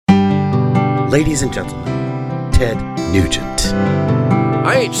Ladies and gentlemen, Ted Nugent.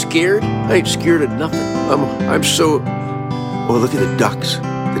 I ain't scared. I ain't scared of nothing. I'm so... Oh, look at the ducks.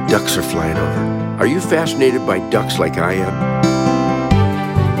 The ducks are flying over. Are you fascinated by ducks like I am?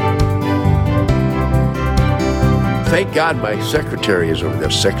 Thank God my secretary is over there.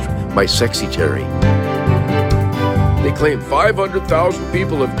 My sexy Terry. They claim 500,000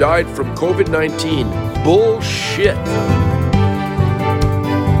 people have died from COVID-19. Bullshit.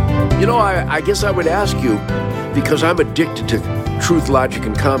 You know, I guess I would ask you, because I'm addicted to truth, logic,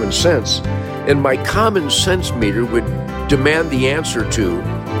 and common sense, and my common sense meter would demand the answer to,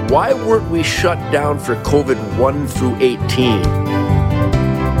 why weren't we shut down for COVID 1 through 18?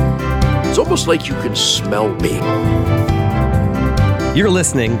 It's almost like you can smell me. You're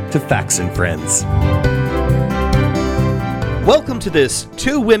listening to Facts and Friends. Welcome to this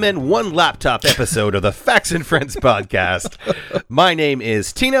 2 women, 1 laptop episode of the Facts and Friends podcast. My name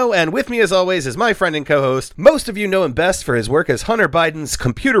is Tino, and with me as always is my friend and co-host. Most of you know him best for his work as Hunter Biden's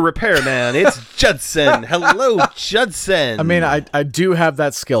computer repairman. It's Judson. Hello, Judson. I mean, I do have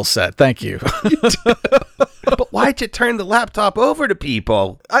that skill set. Thank you. But why'd you turn the laptop over to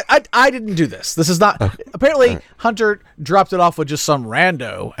people? I didn't do this. This is not... Apparently, Hunter dropped it off with just some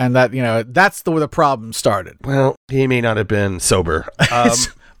rando, and that, you know, that's where the problem started. Well, he may not have been sober.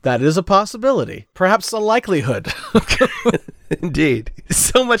 That is a possibility. Perhaps a likelihood. Indeed.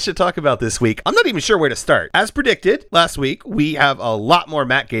 So much to talk about this week. I'm not even sure where to start. As predicted, last week, we have a lot more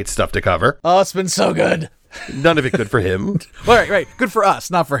Matt Gaetz stuff to cover. Oh, it's been so good. None of it good for him. Right. Good for us,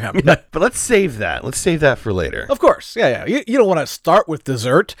 not for him. But let's save that. Let's save that for later. Of course. Yeah. You don't want to start with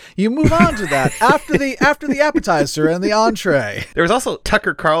dessert. You move on to that after the appetizer and the entree. There was also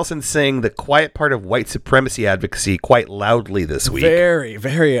Tucker Carlson saying the quiet part of white supremacy advocacy quite loudly this week. Very,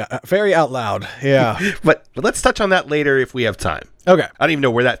 very out loud. Yeah. But let's touch on that later if we have time. Okay. I don't even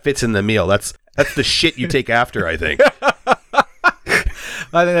know where that fits in the meal. That's the shit you take after, I think.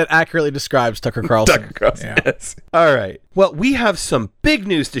 I think that accurately describes Tucker Carlson. Tucker Carlson, yes. All right. Well, we have some big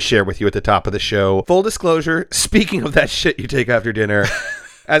news to share with you at the top of the show. Full disclosure, speaking of that shit you take after dinner,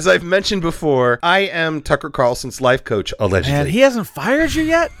 as I've mentioned before, I am Tucker Carlson's life coach, allegedly. And he hasn't fired you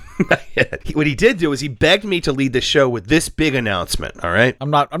yet? Not yet. What he did do is he begged me to lead the show with this big announcement, all right? I'm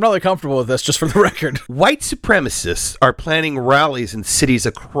not really comfortable with this, just for the record. White supremacists are planning rallies in cities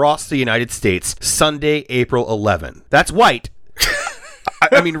across the United States Sunday, April 11. That's white.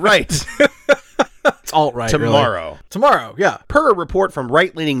 I mean, right. It's alt-right, Tomorrow. Really. Tomorrow, yeah. Per a report from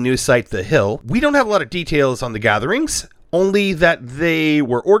right-leaning news site The Hill, we don't have a lot of details on the gatherings, only that they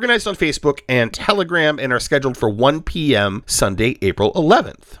were organized on Facebook and Telegram and are scheduled for 1 p.m. Sunday, April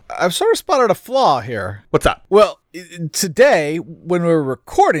 11th. I've sort of spotted a flaw here. What's up? Well, today, when we're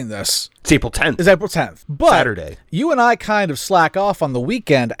recording this... It's April 10th. It's April 10th. But Saturday. You and I kind of slack off on the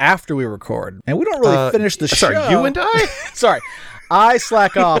weekend after we record, and we don't really finish the show. Sorry, you and I? Sorry. I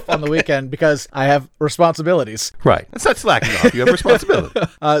slack off on the weekend because I have responsibilities. Right. That's not slacking off. You have responsibility.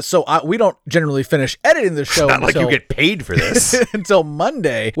 So we don't generally finish editing the show Not like you get paid for this. until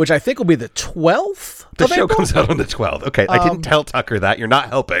Monday, which I think will be the 12th. The show comes out on the 12th. Okay, I didn't tell Tucker that. You're not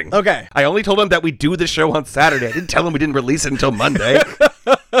helping. Okay. I only told him that we do the show on Saturday. I didn't tell him we didn't release it until Monday.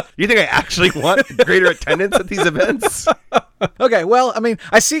 You think I actually want greater attendance at these events? Okay, well, I mean,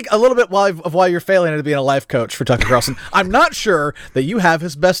 I see a little bit of why you're failing at being a life coach for Tucker Carlson. I'm not sure that you have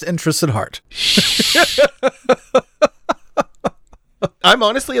his best interests at heart. I'm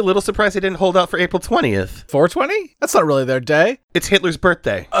honestly a little surprised they didn't hold out for April 20th. 420? That's not really their day. It's Hitler's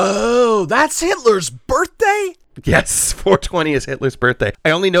birthday. Oh, that's Hitler's birthday? Yes, 420 is Hitler's birthday.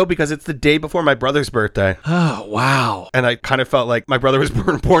 I only know because it's the day before my brother's birthday. Oh, wow. And I kind of felt like my brother was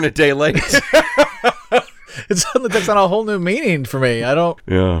born a day late. It suddenly takes on a whole new meaning for me. I don't...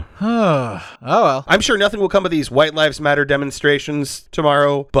 Yeah. Oh, well. I'm sure nothing will come of these White Lives Matter demonstrations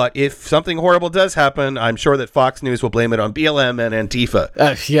tomorrow, but if something horrible does happen, I'm sure that Fox News will blame it on BLM and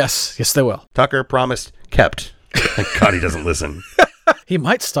Antifa. Yes, they will. Tucker promised, kept. Thank God he doesn't listen. He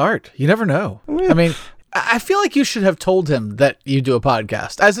might start. You never know. I mean... I feel like you should have told him that you do a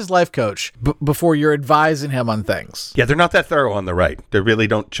podcast as his life coach before you're advising him on things. Yeah, they're not that thorough on the right. They really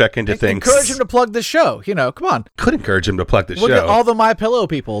don't check into things. Encourage him to plug the show. You know, come on. Could encourage him to plug the show. We'll get all the MyPillow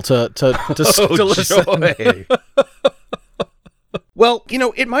people to listen. Joy. Well, you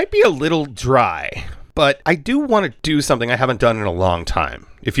know, it might be a little dry, but I do want to do something I haven't done in a long time,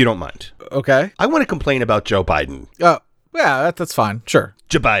 if you don't mind. Okay. I want to complain about Joe Biden. Oh, yeah, that's fine. Sure.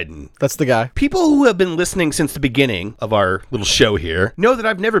 Joe Biden. That's the guy. People who have been listening since the beginning of our little show here know that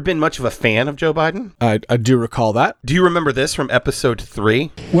I've never been much of a fan of Joe Biden. I do recall that. Do you remember this from episode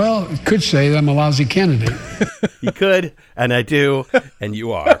 3? Well, it could say that I'm a lousy candidate. You could, and I do, and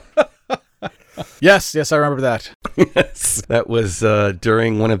you are. Yes, I remember that. Yes. That was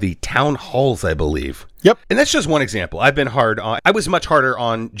during one of the town halls, I believe. Yep. And that's just one example. I was much harder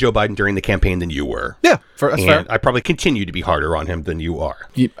on Joe Biden during the campaign than you were. Yeah, that's fair. I probably continue to be harder on him than you are.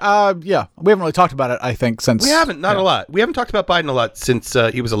 Yeah, we haven't really talked about it, I think, since... We haven't, a lot. We haven't talked about Biden a lot since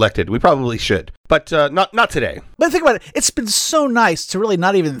he was elected. We probably should, but not today. But think about it. It's been so nice to really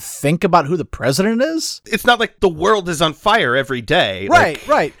not even think about who the president is. It's not like the world is on fire every day.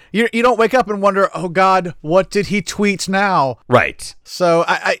 Right. You don't wake up and wonder, oh, God, what did he tweet now? Right. So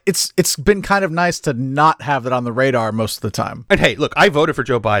it's been kind of nice to not have it on the radar most of the time. And hey, look, I voted for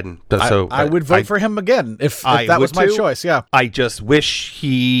Joe Biden. So I would vote for him again if that was my choice, yeah. I just wish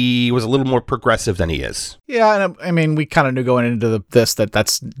he was a little more progressive than he is. Yeah, and I mean, we kind of knew going into this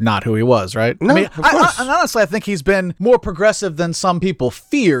that's not who he was, right? No, I mean, of course. And honestly, I think he's been more progressive than some people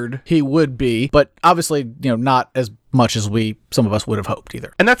feared he would be, but obviously, not as much as some of us would have hoped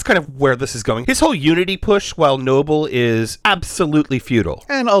either. And that's kind of where this is going. His whole unity push, while noble, is absolutely futile.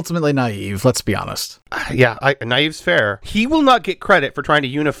 And ultimately naive, let's be honest. Yeah, naive's fair. He will not get credit for trying to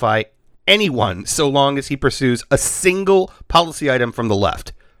unify anyone so long as he pursues a single policy item from the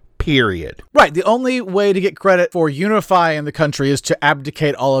left. Period. Right. The only way to get credit for unifying the country is to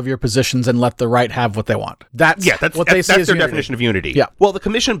abdicate all of your positions and let the right have what they want. That's what they see as their unity. definition of unity. Yeah. Well, the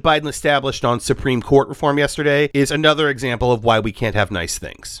commission Biden established on Supreme Court reform yesterday is another example of why we can't have nice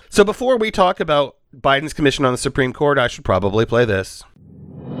things. So before we talk about Biden's commission on the Supreme Court, I should probably play this.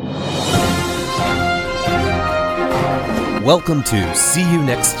 Welcome to See You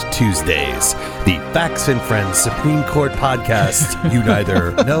Next Tuesdays, the Facts and Friends Supreme Court podcast you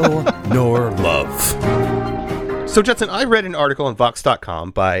neither know nor love. So, Judson, I read an article on Vox.com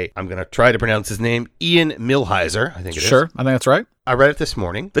by, I'm going to try to pronounce his name, Ian Millhiser, I think it is. Sure, I think that's right. I read it this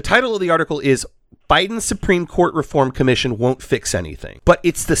morning. The title of the article is Biden's Supreme Court Reform Commission Won't Fix Anything. But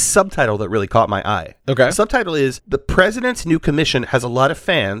it's the subtitle that really caught my eye. Okay. The subtitle is, The President's New Commission Has a Lot of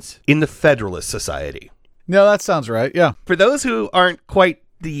Fans in the Federalist Society. No, that sounds right, yeah. For those who aren't quite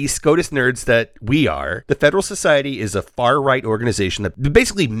the SCOTUS nerds that we are, the Federal Society is a far-right organization that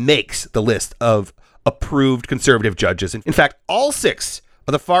basically makes the list of approved conservative judges. In fact, all 6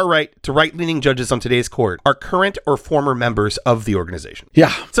 of the far-right to right-leaning judges on today's court are current or former members of the organization.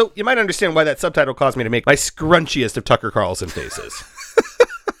 Yeah. So you might understand why that subtitle caused me to make my scrunchiest of Tucker Carlson faces.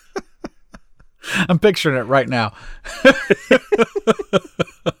 I'm picturing it right now.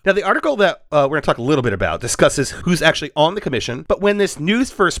 Now, the article that we're going to talk a little bit about discusses who's actually on the commission, but when this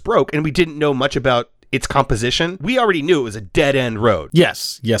news first broke and we didn't know much about its composition, we already knew it was a dead-end road.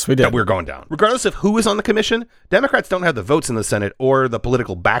 Yes, we did. That we were going down. Regardless of who is on the commission, Democrats don't have the votes in the Senate or the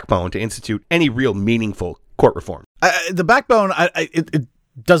political backbone to institute any real meaningful court reform. The backbone, it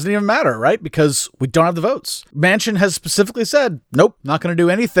doesn't even matter, right? Because we don't have the votes. Manchin has specifically said, nope, not going to do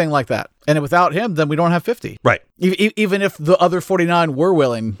anything like that. And without him, then we don't have 50. Right. Even if the other 49 were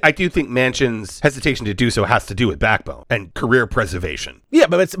willing. I do think Manchin's hesitation to do so has to do with backbone and career preservation. Yeah,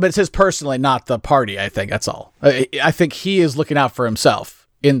 but it's his personally, not the party, I think. That's all. I think he is looking out for himself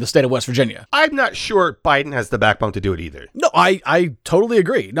in the state of West Virginia. I'm not sure Biden has the backbone to do it either. No, I totally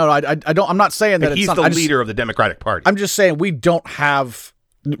agree. No, I don't. I'm not saying that he's the leader of the Democratic Party. I'm just saying we don't have,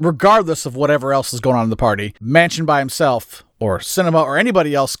 regardless of whatever else is going on in the party, Manchin by himself or Sinema or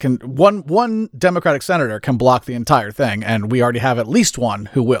anybody else can, one Democratic senator can block the entire thing, and we already have at least one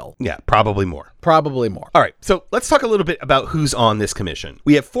who will. Yeah, probably more. Probably more. All right, so let's talk a little bit about who's on this commission.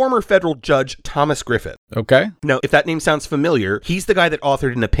 We have former federal judge Thomas Griffith. Okay. Now, if that name sounds familiar, he's the guy that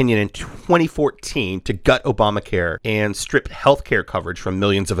authored an opinion in 2014 to gut Obamacare and strip healthcare coverage from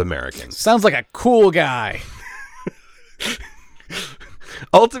millions of Americans. Sounds like a cool guy.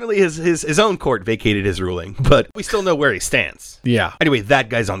 Ultimately, his own court vacated his ruling, but we still know where he stands. Yeah. Anyway, that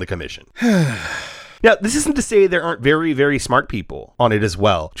guy's on the commission. Now, this isn't to say there aren't very, very smart people on it as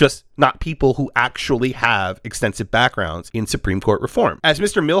well, just not people who actually have extensive backgrounds in Supreme Court reform. As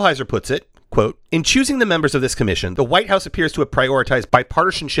Mr. Millhiser puts it, quote, in choosing the members of this commission, the White House appears to have prioritized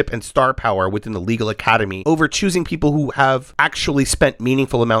bipartisanship and star power within the legal academy over choosing people who have actually spent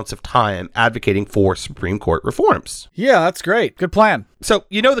meaningful amounts of time advocating for Supreme Court reforms. Yeah, that's great. Good plan. So,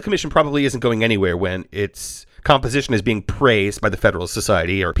 the commission probably isn't going anywhere when its composition is being praised by the Federalist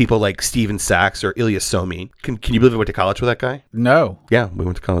Society or people like Stephen Sachs or Ilya Somin. Can you believe I went to college with that guy? No. Yeah, we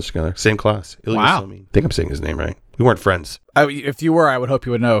went to college together. Same class. Ilya Somin. I think I'm saying his name right. We weren't friends. If you were, I would hope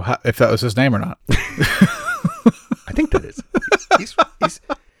you would know if that was his name or not. I think that is.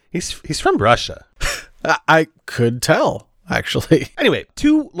 He's from Russia. I could tell. actually. Anyway,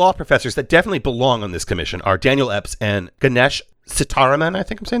 two law professors that definitely belong on this commission are Daniel Epps and Ganesh Sitaraman. I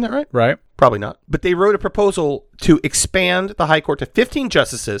think I'm saying that right? Right. Probably not. But they wrote a proposal to expand the High Court to 15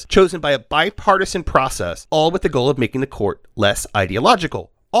 justices chosen by a bipartisan process, all with the goal of making the court less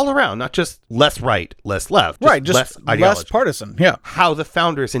ideological. All around, not just less right, less left. Just less less partisan. Yeah. How the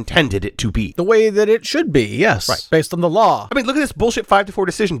founders intended it to be. The way that it should be, yes. Right. Based on the law. I mean, look at this bullshit 5-4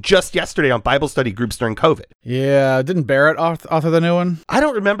 decision just yesterday on Bible study groups during COVID. Yeah, didn't Barrett author the new one? I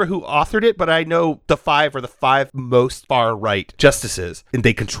don't remember who authored it, but I know the five are the five most far-right justices, and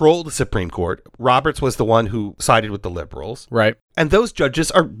they control the Supreme Court. Roberts was the one who sided with the liberals. Right. And those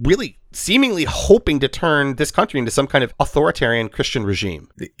judges are really seemingly hoping to turn this country into some kind of authoritarian Christian regime.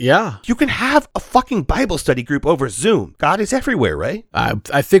 Yeah. You can have a fucking Bible study group over Zoom. God is everywhere, right?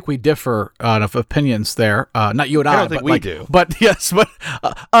 I think we differ of opinions there. Not you and I. I don't think we do. But yes, but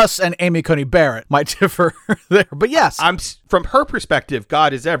us and Amy Coney Barrett might differ there. But yes. From her perspective,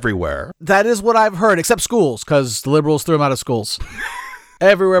 God is everywhere. That is what I've heard, except schools, because the liberals threw them out of schools.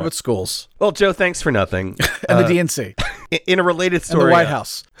 Everywhere but schools. Well, Joe, thanks for nothing. And the DNC. In a related story. And the White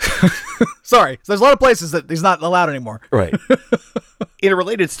House. Sorry. There's a lot of places that he's not allowed anymore. Right. In a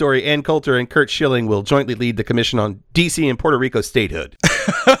related story, Ann Coulter and Kurt Schilling will jointly lead the Commission on D.C. and Puerto Rico statehood.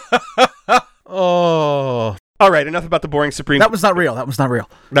 Oh. All right, enough about the boring Supreme Court. That was not real.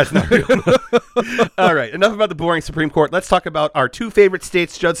 That's not real. All right, enough about the boring Supreme Court. Let's talk about our two favorite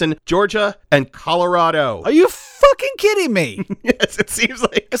states, Judson, Georgia and Colorado. Are you fucking kidding me? Yes, it seems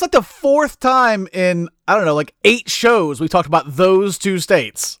like. It's like the fourth time in, I don't know, like 8 shows we talked about those two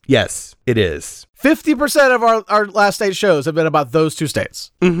states. Yes, it is. 50% of our last 8 shows have been about those two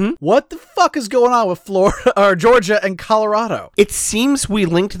states. Mm-hmm. What the fuck is going on with Florida or Georgia and Colorado? It seems we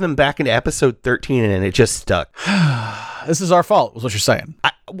linked them back into episode 13 and it just stuck. This is our fault, is what you're saying.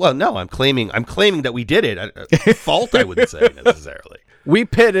 Well, no, I'm claiming that we did it. Fault, I wouldn't say necessarily. We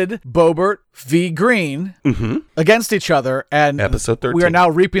pitted Boebert v. Green against each other, and episode 13. We are now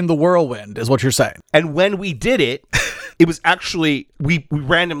reaping the whirlwind, is what you're saying. And when we did it, it was actually, we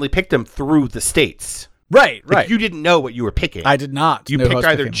randomly picked them through the states. Right. You didn't know what you were picking. I did not. You picked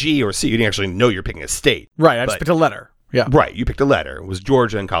either G or C. You didn't actually know you're picking a state. Right, I just picked a letter. Yeah. Right, you picked a letter. It was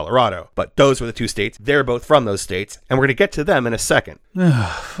Georgia and Colorado. But those were the two states. They're both from those states, and we're going to get to them in a second.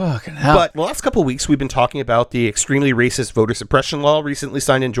 Fucking hell. But the last couple of weeks, we've been talking about the extremely racist voter suppression law recently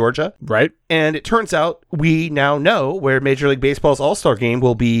signed in Georgia. Right. And it turns out we now know where Major League Baseball's All-Star Game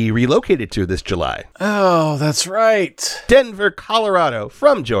will be relocated to this July. Oh, that's right. Denver, Colorado,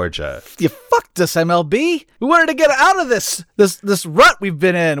 from Georgia. You fucked us, MLB. We wanted to get out of this rut we've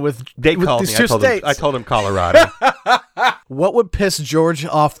been in with these two states. I told them Colorado. What would piss George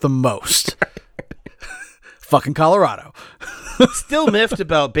off the most? Fucking Colorado. Still miffed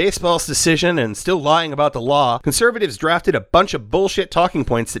about baseball's decision and still lying about the law, conservatives drafted a bunch of bullshit talking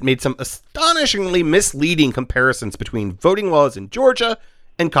points that made some astonishingly misleading comparisons between voting laws in Georgia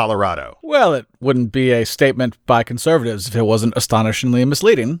and Colorado. Well, it wouldn't be a statement by conservatives if it wasn't astonishingly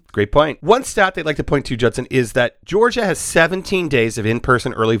misleading. Great point. One stat they'd like to point to, Judson, is that Georgia has 17 days of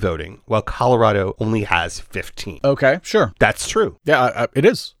in-person early voting, while Colorado only has 15. Okay, sure. That's true. Yeah, it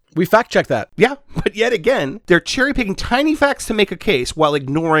is. We fact-checked that. Yeah, but yet again, they're cherry-picking tiny facts to make a case while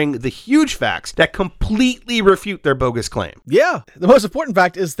ignoring the huge facts that completely refute their bogus claim. Yeah. The most important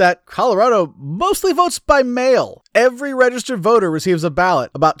fact is that Colorado mostly votes by mail. Every registered voter receives a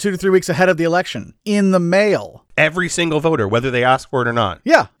ballot about 2 to 3 weeks ahead of the election in the mail. Every single voter, whether they ask for it or not.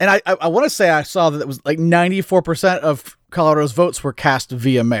 Yeah. And I want to say I saw that it was like 94% of Colorado's votes were cast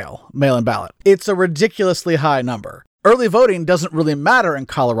via mail-in ballot. It's a ridiculously high number. Early voting doesn't really matter in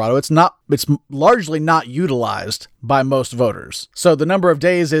Colorado. It's largely not utilized by most voters. So the number of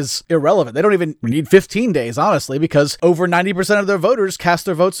days is irrelevant. They don't even need 15 days, honestly, because over 90% of their voters cast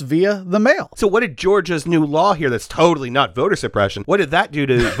their votes via the mail. So what did Georgia's new law here that's totally not voter suppression, what did that do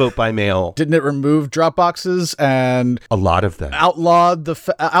to vote by mail? Didn't it remove drop boxes and a lot of them? Outlawed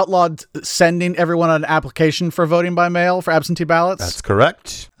sending everyone an application for voting by mail for absentee ballots? That's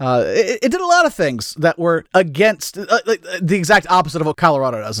correct. It did a lot of things that were against the exact opposite of what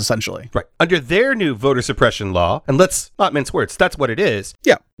Colorado does, essentially. Right. Under their new voter suppression law, and let's not mince words, that's what it is.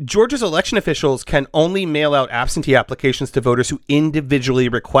 Yeah. Georgia's election officials can only mail out absentee applications to voters who individually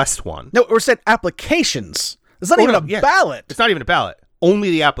request one. No, we're saying applications. It's not even a ballot. It's not even a ballot.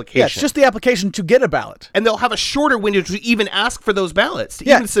 Only the application. Yeah, it's just the application to get a ballot. And they'll have a shorter window to even ask for those ballots, to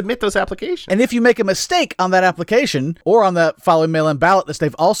even submit those applications. And if you make a mistake on that application or on the following mail-in ballot list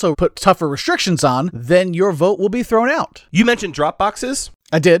they've also put tougher restrictions on, then your vote will be thrown out. You mentioned drop boxes.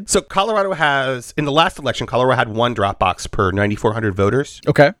 I did. So Colorado has, in the last election, Colorado had 1 drop box per 9,400 voters.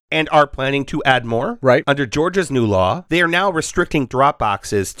 Okay. And are planning to add more. Right. Under Georgia's new law, they are now restricting drop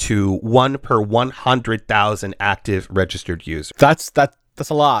boxes to 1 per 100,000 active registered users. That's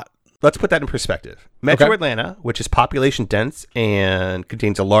a lot. Let's put that in perspective. Metro Atlanta, which is population dense and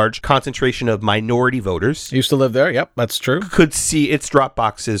contains a large concentration of minority voters, Used to live there. Yep, that's true. could see its drop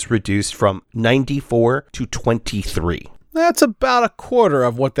boxes reduced from 94 to 23. That's about a quarter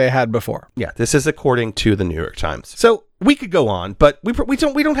of what they had before. Yeah, this is according to the New York Times. So we could go on, but we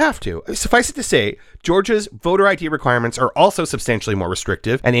don't have to. Suffice it to say, Georgia's voter ID requirements are also substantially more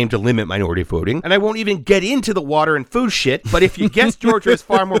restrictive and aim to limit minority voting. And I won't even get into the water and food shit, but if you guess Georgia is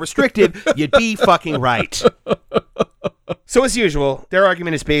far more restrictive, you'd be fucking right. So as usual, their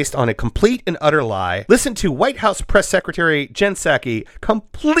argument is based on a complete and utter lie. Listen to White House Press Secretary Jen Psaki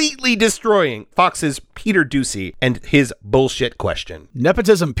completely destroying Fox's Peter Doocy and his bullshit question.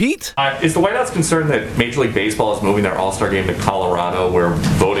 Nepotism, Pete? Is the White House concerned that Major League Baseball is moving their All-Star game to Colorado, where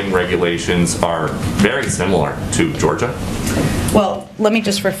voting regulations are very similar to Georgia? Well, let me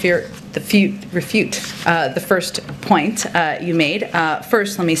just refute the first point you made.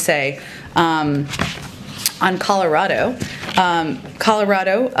 First, let me say, on Colorado,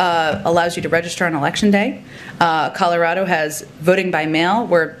 Colorado allows you to register on Election Day. Colorado has voting by mail,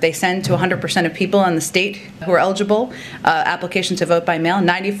 where they send to 100% of people in the state who are eligible applications to vote by mail.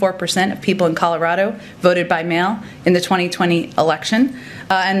 94% of people in Colorado voted by mail in the 2020 election.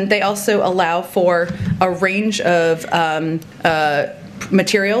 And they also allow for a range of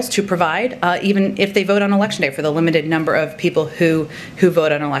materials to provide, even if they vote on Election Day, for the limited number of people who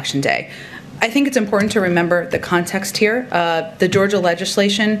vote on Election Day. I think it's important to remember the context here. The Georgia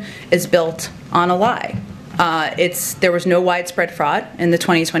legislation is built on a lie. There was no widespread fraud in the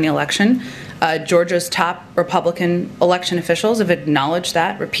 2020 election. Georgia's top Republican election officials have acknowledged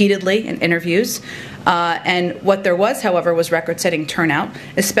that repeatedly in interviews. And what there was, however, was record-setting turnout,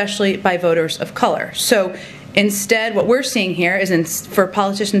 especially by voters of color. So instead, what we're seeing here is for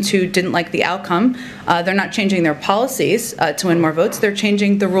politicians who didn't like the outcome, they're not changing their policies to win more votes. They're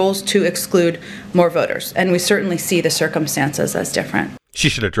changing the rules to exclude more voters. And we certainly see the circumstances as different. She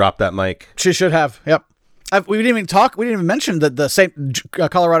should have dropped that mic. She should have. Yep. We didn't even mention that the same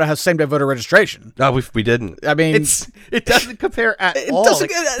Colorado has same-day voter registration. No, we didn't. I mean, it doesn't compare at all.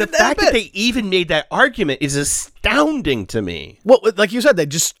 The fact that they even made that argument is astounding to me. Well, like you said, they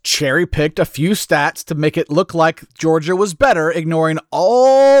just cherry-picked a few stats to make it look like Georgia was better, ignoring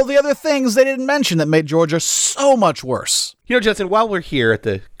all the other things they didn't mention that made Georgia so much worse. You know, Justin, while we're here at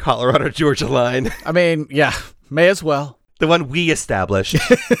the Colorado-Georgia line... I mean, yeah, may as well. The one we established.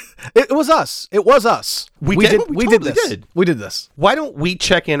 It was us. It was us. We totally did this. We did this. Why don't we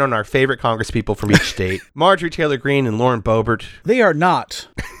check in on our favorite congresspeople from each state? Marjorie Taylor Greene and Lauren Boebert. They are not.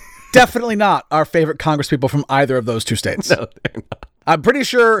 Definitely not our favorite congresspeople from either of those two states. No, they're not. I'm pretty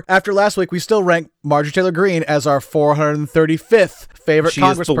sure after last week, we still rank Marjorie Taylor Greene as our 435th favorite she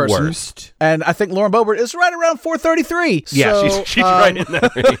congressperson. Is the worst. And I think Lauren Boebert is right around 433. Yeah, so, she's right in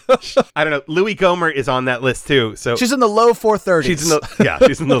that range. I don't know. Louis Gohmert is on that list too. So she's in the low 430s.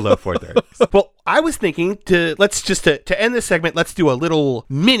 She's in the low 430s. Well, I was thinking to end this segment, let's do a little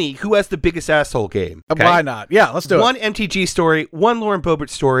mini Who Has the Biggest Asshole game. Okay? Why not? Yeah, let's do One MTG story, one Lauren Boebert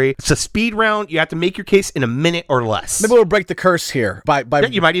story. It's a speed round. You have to make your case in a minute or less. Maybe we'll break the curse here. Yeah,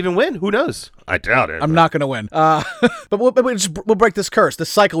 you might even win. Who knows? I doubt it. I'm not going to win. But we'll break this curse, this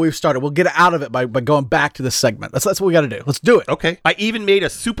cycle we've started. We'll get out of it by going back to this segment. That's what we got to do. Let's do it. Okay. I even made a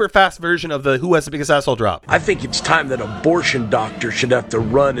super fast version of the Who Has the Biggest Asshole drop. I think it's time that abortion doctors should have to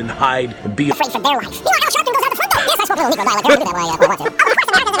run and hide and be afraid for their life. You know, Al Sharpton goes out the front door. Yes, that's what we'll legal. I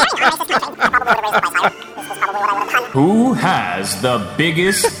want to. Who has the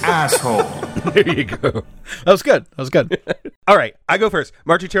biggest asshole? There you go. That was good. All right, I go first.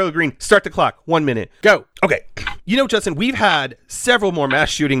 Marjorie Taylor Greene, start the clock. 1 minute. Go. Okay. You know, Justin, we've had several more mass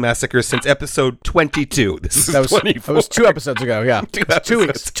shooting massacres since episode 22. That was 2 episodes ago, yeah. 2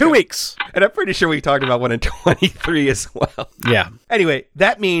 weeks. 2 weeks. And I'm pretty sure we talked about one in 23 as well. Yeah. Anyway,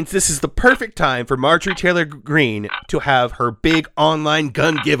 that means this is the perfect time for Marjorie Taylor Greene to have her big online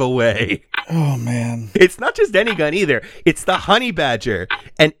gun giveaway. Oh, man. It's not just any gun either. It's the Honey Badger,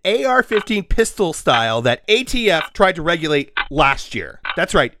 an AR-15 pistol style that ATF tried to regulate last year.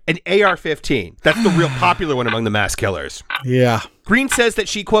 That's right, an AR-15. That's the real popular one among the mass killers. Yeah. Greene says that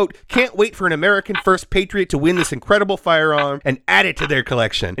she, quote, can't wait for an American first patriot to win this incredible firearm and add it to their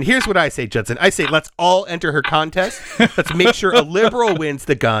collection. And here's what I say, Judson. I say, let's all enter her contest. Let's make sure a liberal wins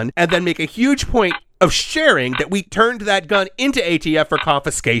the gun and then make a huge point of sharing that we turned that gun into ATF for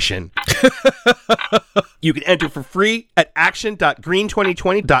confiscation. You can enter for free at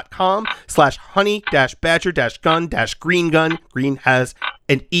action.green2020.com/honey-badger-gun-green gun. Green has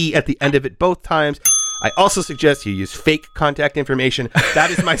an E at the end of it both times. I also suggest you use fake contact information.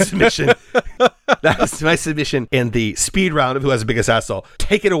 That is my submission. That is my submission in the speed round of Who Has the Biggest Asshole.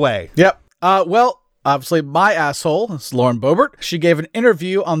 Take it away. Yep. Well, obviously, my asshole is Lauren Boebert. She gave an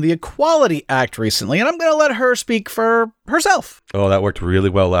interview on the Equality Act recently, and I'm going to let her speak for herself. Oh, that worked really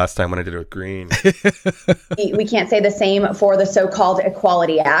well last time when I did it with Green. We can't say the same for the so-called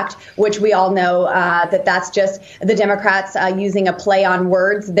Equality Act, which we all know that's just the Democrats using a play on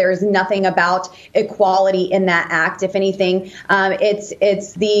words. There's nothing about equality in that act. If anything,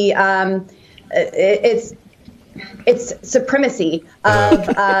 it's supremacy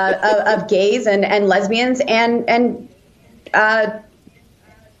of gays and lesbians and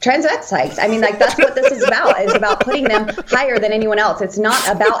transvestites. I mean, like, that's what this is about. It's about putting them higher than anyone else. It's not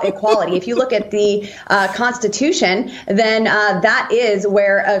about equality. If you look at the Constitution, then that is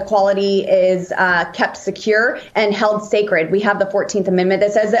where equality is kept secure and held sacred. We have the 14th Amendment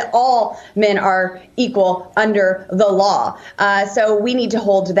that says that all men are equal under the law. So we need to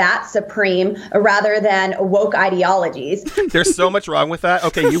hold that supreme rather than woke ideologies. There's so much wrong with that.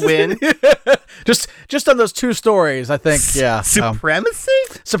 Okay, you win. Just on those two stories, I think, yeah. Supremacy?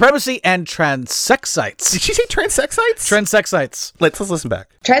 Supremacy and transsexites. Did she say transsexites? Transsexites. Let's listen back.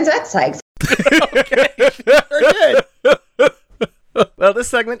 Transvestites. Okay, very good. Well, this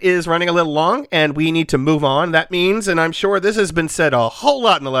segment is running a little long, and we need to move on. That means, and I'm sure this has been said a whole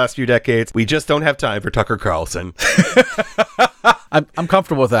lot in the last few decades, we just don't have time for Tucker Carlson. I'm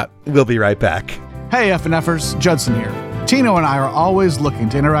comfortable with that. We'll be right back. Hey, FNFers, Judson here. Tino and I are always looking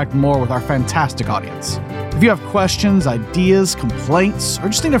to interact more with our fantastic audience. If you have questions, ideas, complaints, or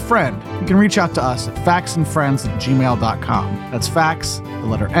just need a friend, you can reach out to us at factsandfriends@gmail.com. That's facts, the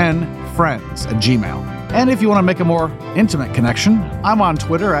letter N, friends @gmail. And if you want to make a more intimate connection, I'm on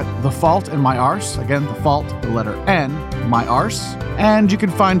Twitter at TheFaultInMyArse. Again, The Fault, the letter N, my arse. And you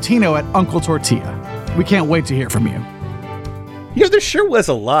can find Tino at Uncle Tortilla. We can't wait to hear from you. You know, there sure was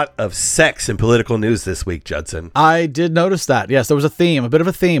a lot of sex in political news this week, Judson. I did notice that. Yes, there was a theme, a bit of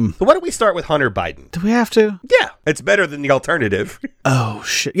a theme. So why don't we start with Hunter Biden? Do we have to? Yeah, it's better than the alternative. Oh,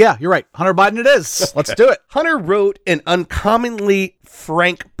 shit. Yeah, you're right. Hunter Biden it is. Let's do it. Hunter wrote an uncommonly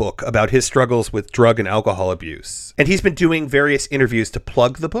frank book about his struggles with drug and alcohol abuse. And he's been doing various interviews to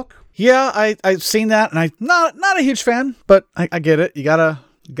plug the book. Yeah, I've seen that, and I'm not a huge fan, but I get it. You gotta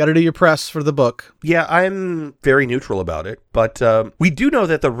do your press for the book. Yeah, I'm very neutral about it. But we do know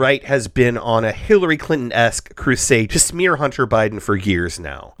that the right has been on a Hillary Clinton-esque crusade to smear Hunter Biden for years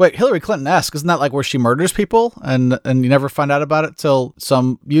now. Wait, Hillary Clinton-esque? Isn't that like where she murders people and you never find out about it till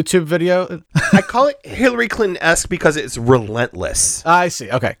some YouTube video? I call it Hillary Clinton-esque because it's relentless. I see.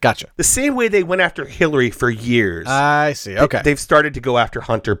 Okay, gotcha. The same way they went after Hillary for years. I see. Okay. They've started to go after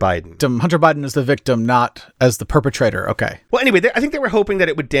Hunter Biden. Hunter Biden is the victim, not as the perpetrator. Okay. Well, anyway, I think they were hoping that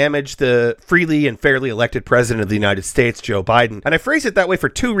it would damage the freely and fairly elected president of the United States, Joe Biden. And I phrase it that way for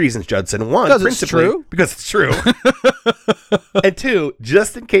two reasons, Judson. One, principally, because it's true. And two,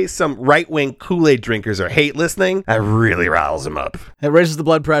 just in case some right-wing Kool-Aid drinkers are hate listening, that really riles them up. It raises the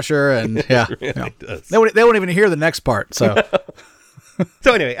blood pressure, and yeah. It really does. They won't even hear the next part, so...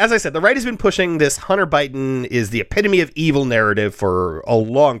 So anyway, as I said, the right has been pushing this Hunter Biden is the epitome of evil narrative for a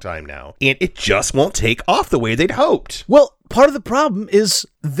long time now, and it just won't take off the way they'd hoped. Well, part of the problem is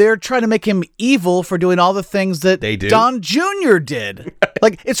they're trying to make him evil for doing all the things that they do. Don Jr. did.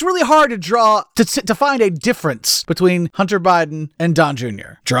 Like, it's really hard to find a difference between Hunter Biden and Don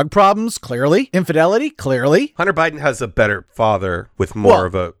Jr. Drug problems, clearly. Infidelity, clearly. Hunter Biden has a better father with more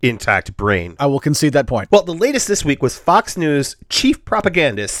of a intact brain. I will concede that point. Well, the latest this week was Fox News chief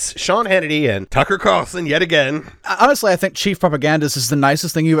propagandists Sean Hannity and Tucker Carlson yet again. Honestly, I think chief propagandist is the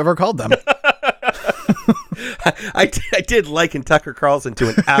nicest thing you've ever called them. I did liken Tucker Carlson to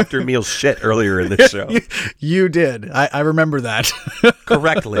an after-meal shit earlier in the show. You did. I remember that.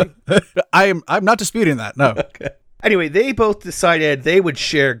 Correctly. I'm not disputing that, no. Okay. Anyway, they both decided they would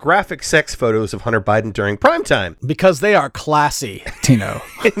share graphic sex photos of Hunter Biden during primetime. Because they are classy, Tino.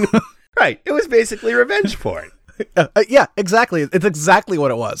 Right. It was basically revenge porn. Yeah, exactly. It's exactly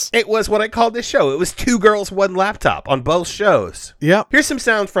what it was. It was what I called this show. It was 2 girls, 1 laptop on both shows. Yep. Here's some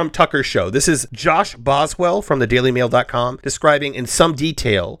sound from Tucker's show. This is Josh Boswell from thedailymail.com describing in some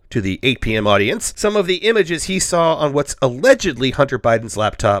detail to the 8 p.m. audience some of the images he saw on what's allegedly Hunter Biden's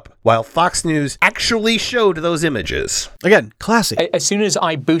laptop, while Fox News actually showed those images. Again, classy. As soon as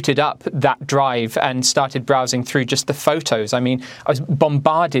I booted up that drive and started browsing through just the photos, I mean, I was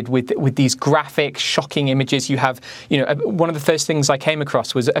bombarded with these graphic, shocking images. You have, one of the first things I came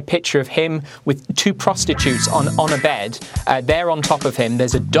across was a picture of him with 2 prostitutes on a bed. They're on top of him.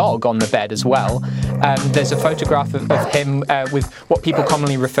 There's a dog on the bed as well. There's a photograph of him with what people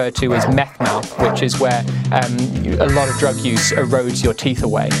commonly refer to as meth mouth, which is where a lot of drug use erodes your teeth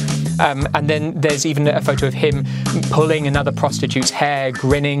away. And then there's even a photo of him pulling another prostitute's hair,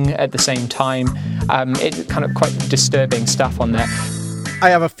 grinning at the same time. It's kind of quite disturbing stuff on there. I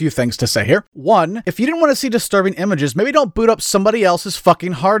have a few things to say here. 1, if you didn't want to see disturbing images, maybe don't boot up somebody else's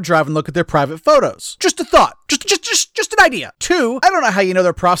fucking hard drive and look at their private photos. Just a thought. Just an idea. 2, I don't know how you know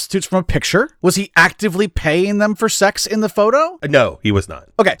they're prostitutes from a picture. Was he actively paying them for sex in the photo? No, he was not.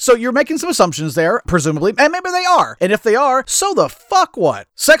 Okay, so you're making some assumptions there, presumably, and maybe they are. And if they are, so the fuck what?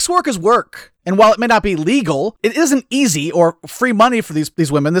 Sex work is work. And while it may not be legal, it isn't easy or free money for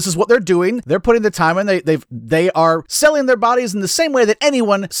these women. This is what they're doing. They're putting the time in. They are selling their bodies in the same way that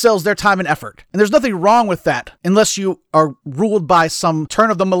anyone sells their time and effort. And there's nothing wrong with that, unless you are ruled by some turn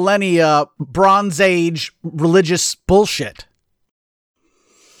of the millennia, Bronze Age religious bullshit.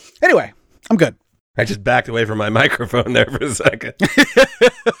 Anyway, I'm good. I just backed away from my microphone there for a second.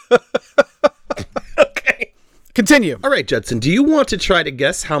 Continue. All right, Judson, do you want to try to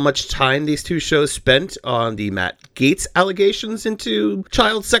guess how much time these 2 shows spent on the Matt Gaetz allegations into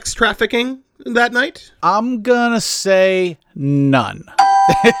child sex trafficking that night? I'm gonna say none.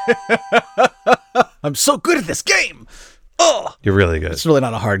 I'm so good at this game. Oh, you're really good. It's really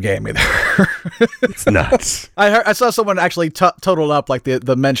not a hard game either. It's nuts. I saw someone actually total up like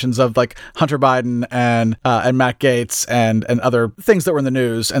the mentions of like Hunter Biden and Matt Gaetz and other things that were in the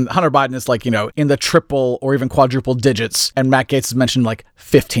news. And Hunter Biden is like, in the triple or even quadruple digits. And Matt Gaetz is mentioned like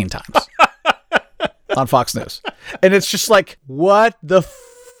 15 times on Fox News. And it's just like, what the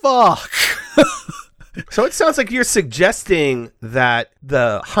fuck? So it sounds like you're suggesting that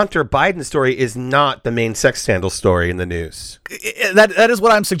the Hunter Biden story is not the main sex scandal story in the news. That is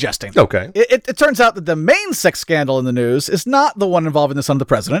what I'm suggesting. Okay. It turns out that the main sex scandal in the news is not the one involving the son of the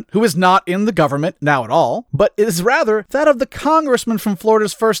president, who is not in the government now at all, but it is rather that of the congressman from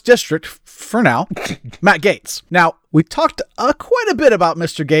Florida's 1st District, for now, Matt Gaetz. Now, we talked quite a bit about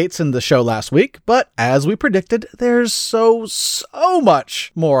Mr. Gaetz in the show last week, but as we predicted, there's so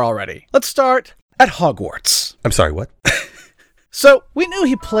much more already. Let's start at Hogwarts. I'm sorry, what? So, we knew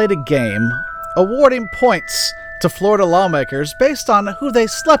he played a game awarding points to Florida lawmakers based on who they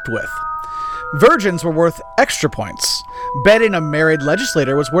slept with. Virgins were worth extra points. Betting a married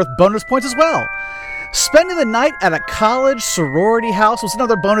legislator was worth bonus points as well. Spending the night at a college sorority house was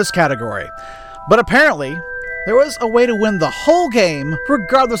another bonus category. But apparently, there was a way to win the whole game,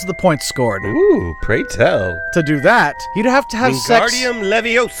 regardless of the points scored. Ooh, pray tell. To do that, you'd have to have sex... Wingardium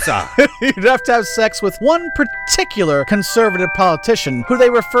Leviosa. You'd have to have sex with one particular conservative politician, who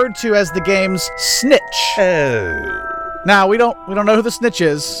they referred to as the game's snitch. Oh. Now, we don't know who the snitch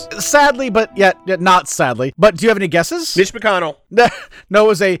is. Sadly, but yet not sadly. But do you have any guesses? Mitch McConnell. No, it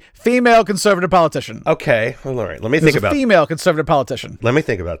was a female conservative politician. Okay. Well, all right. Let me think about it. Female conservative politician. Let me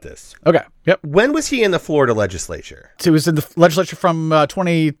think about this. Okay. Yep. When was he in the Florida legislature? He was in the legislature from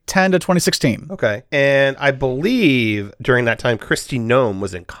 2010 to 2016. Okay. And I believe during that time, Kristi Noem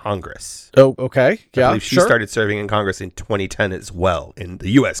was in Congress. Oh, okay. Yeah, I believe she started serving in Congress in 2010 as well, in the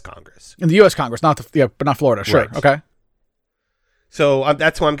U.S. Congress. In the U.S. Congress, but not Florida. Sure. Right. Okay. So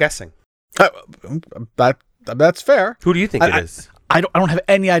that's who I'm guessing. That's fair. Who do you think it is? I don't have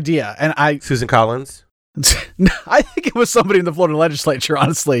any idea. And Susan Collins? I think it was somebody in the Florida legislature,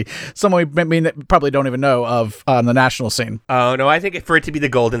 honestly. Someone we probably don't even know of on the national scene. Oh, no, I think for it to be the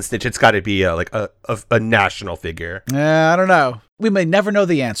golden snitch, it's got to be a national figure. I don't know. We may never know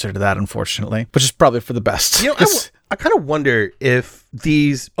the answer to that, unfortunately, which is probably for the best. I kind of wonder if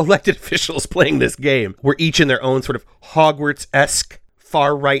these elected officials playing this game were each in their own sort of Hogwarts-esque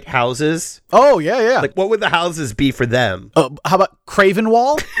far-right houses. Oh, yeah. Like, what would the houses be for them? How about Craven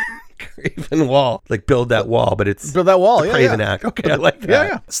Wall? Craven Wall. Like, build that wall, but it's... Build that wall, yeah. Craven Act. Okay, I like that.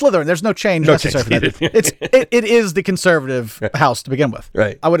 Yeah. Slytherin, there's no change necessary for that. It is the conservative house to begin with.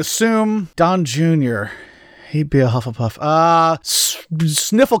 Right. I would assume Don Jr., he'd be a Hufflepuff.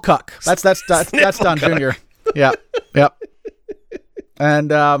 Snifflecuck. That's Don Jr. Yeah. Yep.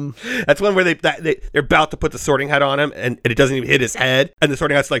 And That's one where they're about to put the sorting hat on him, and it doesn't even hit his head, and the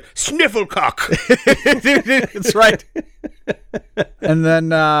sorting hat's like, Snifflecock. That's right. And then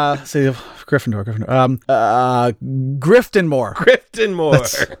Gryffindor. Griftonmore.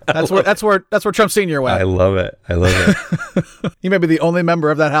 Griftonmore. That's where Trump Sr. went. I love it. He may be the only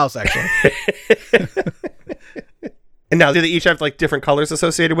member of that house, actually. And now, do they each have like different colors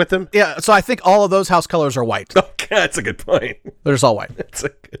associated with them? Yeah, so I think all of those house colors are white. Okay, that's a good point. They're just all white. That's a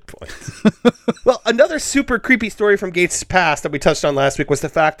good point. Well, another super creepy story from Gates' past that we touched on last week was the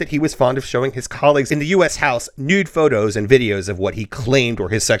fact that he was fond of showing his colleagues in the U.S. House nude photos and videos of what he claimed were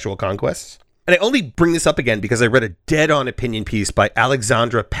his sexual conquests. And I only bring this up again because I read a dead-on opinion piece by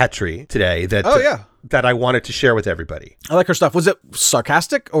Alexandra Petri today that that I wanted to share with everybody. I like her stuff. Was it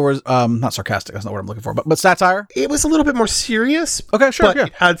sarcastic or was not sarcastic? That's not what I'm looking for, but satire? It was a little bit more serious. Okay, sure. But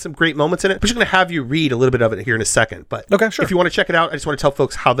it had some great moments in it. I'm just going to have you read a little bit of it here in a second. But okay, sure. If you want to check it out, I just want to tell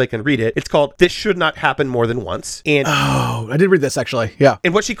folks how they can read it. It's called This Should Not Happen More Than Once. And I did read this actually. Yeah.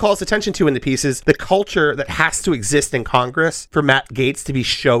 And what she calls attention to in the piece is the culture that has to exist in Congress for Matt Gaetz to be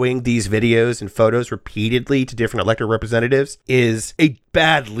showing these videos and photos repeatedly to different elected representatives is a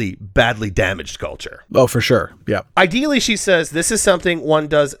badly damaged culture. Oh, for sure. Yeah. Ideally, she says, this is something one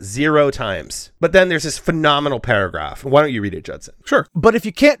does 0 times. But then there's this phenomenal paragraph. Why don't you read it, Judson? Sure. But if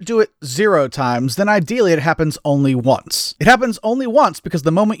you can't do it 0 times, then ideally it happens only once. It happens only once because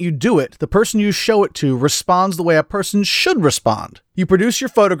the moment you do it, the person you show it to responds the way a person should respond. You produce your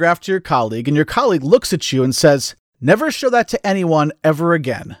photograph to your colleague, and your colleague looks at you and says, "Never show that to anyone ever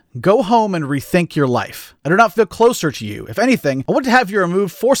again. Go home and rethink your life. I do not feel closer to you. If anything, I want to have you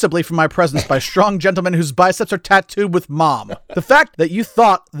removed forcibly from my presence by strong gentlemen whose biceps are tattooed with mom. The fact that you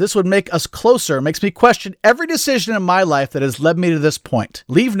thought this would make us closer makes me question every decision in my life that has led me to this point.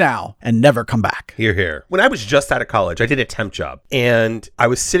 Leave now and never come back." Hear, hear. When I was just out of college, I did a temp job, and I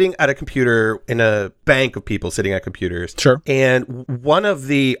was sitting at a computer in a bank of people sitting at computers. Sure. And one of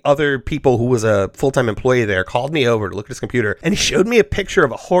the other people who was a full-time employee there called me over to look at his computer, and he showed me a picture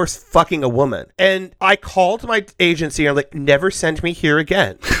of a horse fucking a woman. And I called my agency and I'm like, never send me here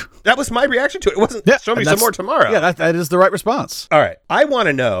again. That was my reaction to it. It wasn't, show me some more tomorrow. Yeah, that is the right response. All right. I want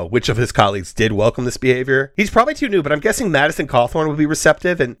to know which of his colleagues did welcome this behavior. He's probably too new, but I'm guessing Madison Cawthorn would be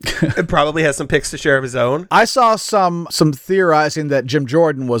receptive and probably has some pics to share of his own. I saw some theorizing that Jim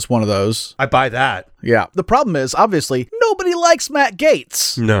Jordan was one of those. I buy that. Yeah. The problem is, obviously, nobody likes Matt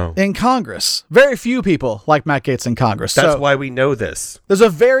Gaetz. No. In Congress. Very few people like Matt Gaetz in Congress. That's why we know this. There's a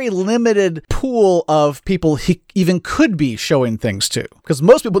very limited pool of people he even could be showing things to, because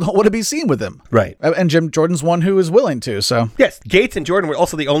most people don't want to be seen with him. Right. And Jim Jordan's one who is willing to, so. Yes, Gaetz and Jordan were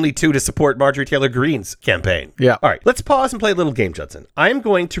also the only two to support Marjorie Taylor Greene's campaign. Yeah. All right, let's pause and play a little game, Judson. I'm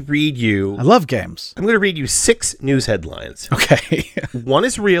going to read you... I love games. I'm going to read you 6 news headlines. Okay. One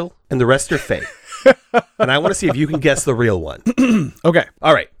is real and the rest are fake. And I want to see if you can guess the real one. Okay.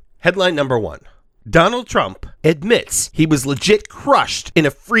 All right. Headline number 1. Donald Trump admits he was legit crushed in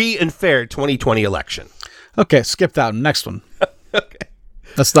a free and fair 2020 election. Okay, skip that. Next one. Okay.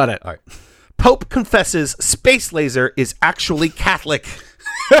 That's not it. All right. Pope confesses space laser is actually Catholic.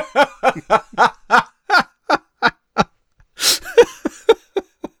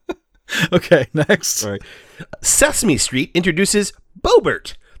 Okay, next. All right. Sesame Street introduces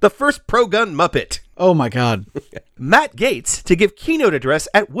Boebert, the first pro-gun Muppet. Oh my God. Matt Gaetz to give keynote address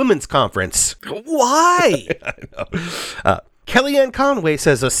at Women's Conference. Why? I know. Kellyanne Conway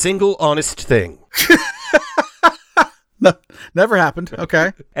says a single honest thing. No, never happened.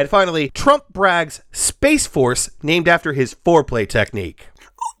 Okay. And finally, Trump brags Space Force named after his foreplay technique.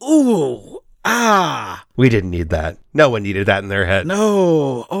 Ooh. Ah. We didn't need that. No one needed that in their head.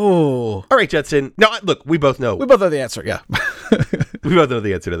 No. Oh. All right, Judson. No, look, we both know. We both know the answer, yeah. We both know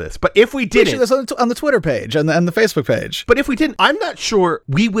the answer to this. But if we didn't... This on the Twitter page and the Facebook page. But if we didn't, I'm not sure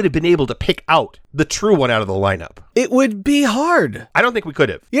we would have been able to pick out the true one out of the lineup. It would be hard. I don't think we could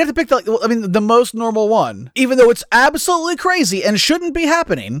have. You have to pick the most normal one, even though it's absolutely crazy and shouldn't be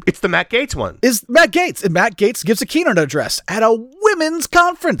happening. It's the Matt Gaetz one. Is Matt Gaetz. And Matt Gaetz gives a keynote address at a women's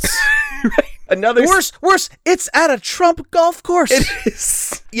conference. Right. Another worse, it's at a Trump golf course. It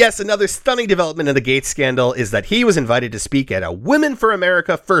is. Yes, another stunning development in the Gaetz scandal is that he was invited to speak at a Women for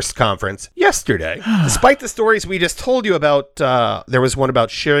America First conference yesterday. Despite the stories we just told you about, there was one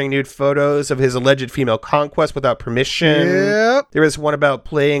about sharing nude photos of his alleged female conquest without permission. Yep. There was one about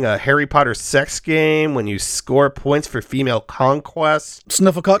playing a Harry Potter sex game when you score points for female conquest.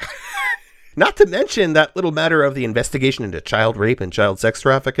 Snifflecock. Not to mention that little matter of the investigation into child rape and child sex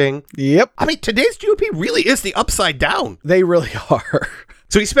trafficking. Yep. I mean, today's GOP really is the upside down. They really are.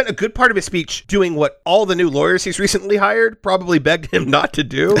 So he spent a good part of his speech doing what all the new lawyers he's recently hired probably begged him not to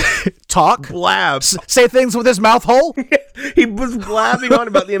do. Talk. Blab. Say things with his mouth whole. He was blabbing on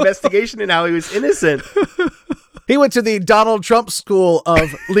about the investigation and how he was innocent. He went to the Donald Trump School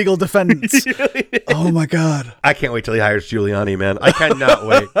of Legal Defendants. Oh, my God. I can't wait till he hires Giuliani, man. I cannot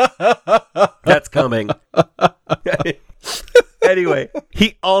wait. That's coming. Anyway,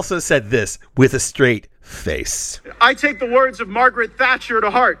 he also said this with a straight face. I take the words of Margaret Thatcher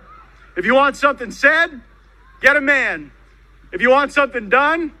to heart. If you want something said, get a man. If you want something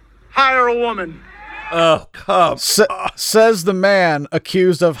done, hire a woman. Oh, come says the man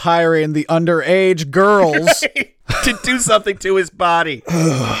accused of hiring the underage girls to do something to his body.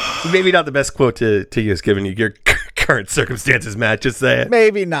 Maybe not the best quote to use given your current circumstances, Matt. Just say it.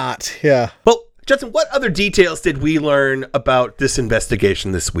 Maybe not. Yeah. Well, Judson, what other details did we learn about this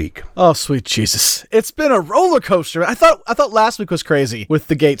investigation this week? Oh, sweet Jesus. It's been a roller coaster. I thought last week was crazy with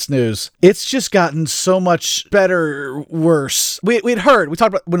the Gates news. It's just gotten so much better, worse. We talked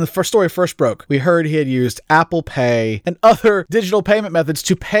about when the first story first broke, we heard he had used Apple Pay and other digital payment methods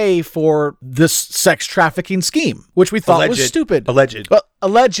to pay for this sex trafficking scheme, which we thought was stupid. Alleged. Well,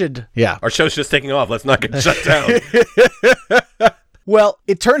 alleged. Yeah. Our show's just taking off. Let's not get shut down. Well,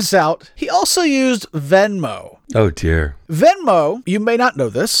 it turns out he also used Venmo. Oh, dear. Venmo, you may not know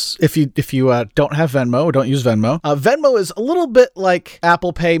this if you don't have Venmo or don't use Venmo. Venmo is a little bit like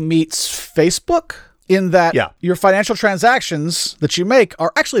Apple Pay meets Facebook in that your financial transactions that you make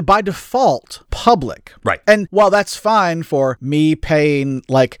are actually by default public. Right. And while that's fine for me paying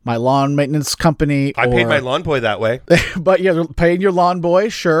like my lawn maintenance company. I paid my lawn boy that way. But yeah, paying your lawn boy,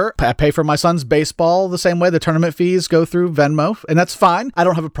 sure. I pay for my son's baseball the same way. The tournament fees go through Venmo, and that's fine. I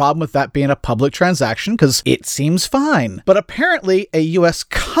don't have a problem with that being a public transaction because it seems fine. But apparently a U.S.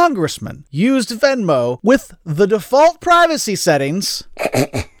 congressman used Venmo with the default privacy settings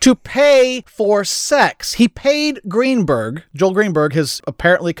to pay for sex. He paid Greenberg, Joel Greenberg, his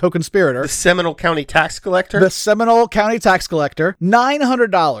apparently co-conspirator. The Seminole County tax collector? The Seminole County tax collector,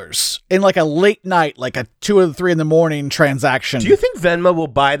 $900 in like a late night, like a 2 or 3 in the morning transaction. Do you think Venmo will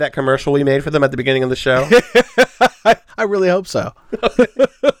buy that commercial we made for them at the beginning of the show? I really hope so.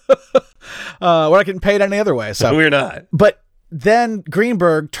 We're not getting paid any other way. So we're not. But then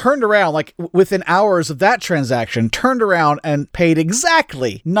Greenberg turned around, like within hours of that transaction, turned around and paid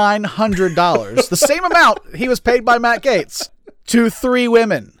exactly $900, the same amount he was paid by Matt Gaetz, to 3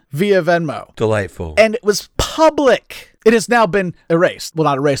 women via Venmo. Delightful. And it was public. It has now been erased. Well,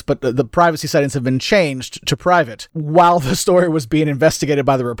 not erased, but the privacy settings have been changed to private while the story was being investigated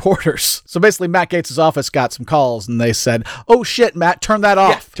by the reporters. So basically, Matt Gaetz' office got some calls, and they said, oh shit, Matt, turn that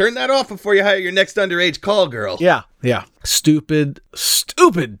off. Yeah, turn that off before you hire your next underage call girl. Yeah. Stupid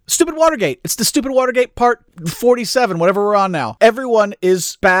Watergate. It's the stupid Watergate part 47, whatever we're on now. Everyone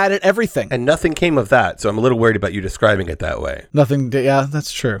is bad at everything. And nothing came of that, so I'm a little worried about you describing it that way. Yeah,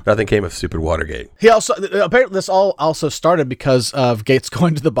 that's true. Nothing came of stupid Watergate. He also, apparently this all also started because of Gaetz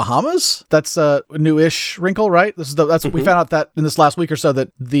going to the Bahamas. That's a new-ish wrinkle, right? We found out that in this last week or so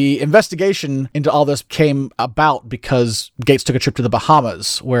that the investigation into all this came about because Gaetz took a trip to the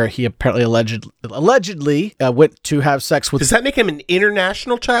Bahamas where he apparently allegedly went to have sex with... Does that make him an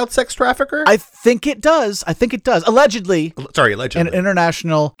international child sex trafficker? I think it does. Allegedly. Sorry, allegedly. An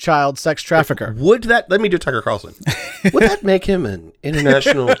international child sex trafficker. Would that... Let me do Tucker Carlson. Would that make him an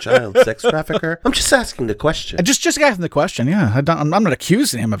international child sex trafficker? I'm just asking the question. Just asking the question, yeah. I'm not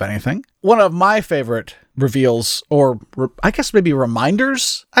accusing him of anything. One of my favorite reveals, or I guess maybe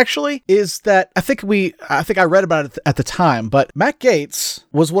reminders, actually, is that I think I read about it at the time, but Matt Gaetz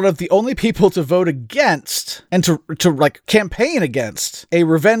was one of the only people to vote against and to like campaign against a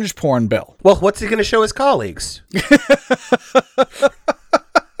revenge porn bill. Well, what's he going to show his colleagues?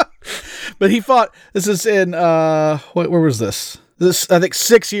 But he fought, this is in, where was this? This, I think,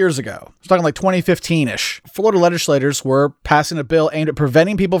 6 years ago. I was talking like 2015-ish. Florida legislators were passing a bill aimed at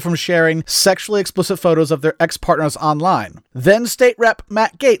preventing people from sharing sexually explicit photos of their ex-partners online. Then State Rep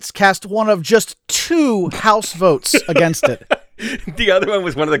Matt Gaetz cast one of just 2 House votes against it. The other one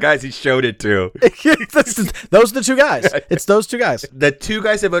was one of the guys he showed it to. Those are the 2 guys. It's those 2 guys. The 2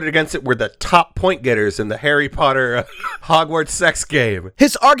 guys that voted against it were the top point getters in the Harry Potter Hogwarts sex game.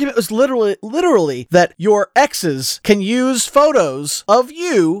 His argument was literally that your exes can use photos of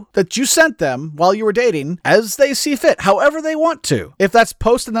you that you sent them while you were dating as they see fit, however they want to. If that's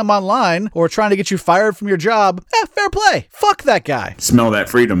posting them online or trying to get you fired from your job, fair play. Fuck that guy. Smell that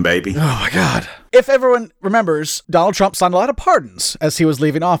freedom, baby. Oh my God. If everyone remembers, Donald Trump signed a lot of pardons as he was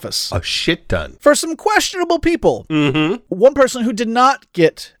leaving office. A shit ton. For some questionable people. Mm-hmm. One person who did not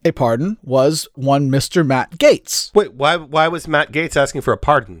get a pardon was one Mr. Matt Gaetz. Wait, why was Matt Gaetz asking for a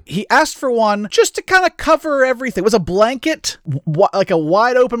pardon? He asked for one just to kind of cover everything. It was a blanket, like a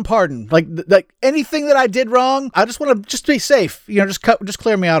wide open pardon. Like anything that I did wrong, I just want to just be safe. Just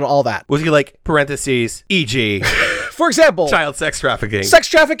clear me out of all that. Was he like, parentheses, e.g., for example, child sex trafficking? Sex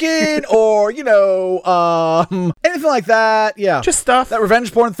trafficking or, anything like that. Yeah. Just stuff. That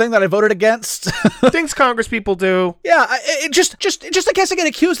revenge porn thing that I voted against. Things Congress people do. Yeah, just in case I get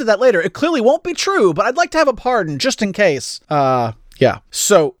accused of that later. It clearly won't be true, but I'd like to have a pardon just in case. Yeah.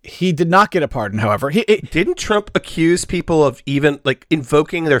 So he did not get a pardon, however. Didn't Trump accuse people of even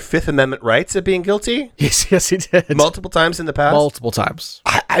invoking their Fifth Amendment rights of being guilty? Yes, he did. Multiple times in the past? Multiple times.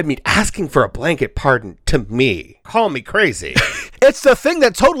 I mean, asking for a blanket pardon to me, call me crazy. It's the thing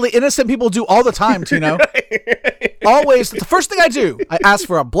that totally innocent people do all the time, Tino. Always, the first thing I do, I ask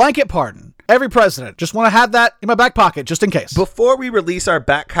for a blanket pardon. Every president. Just want to have that in my back pocket, just in case. Before we release our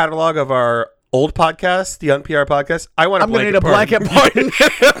back catalog of our old podcast, the NPR podcast, I'm going to need a blanket pardon.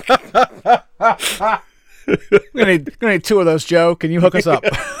 We're gonna need 2 of those, Joe. Can you hook us up?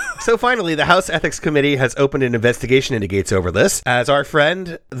 So finally, the House Ethics Committee has opened an investigation into Gaetz over this. As our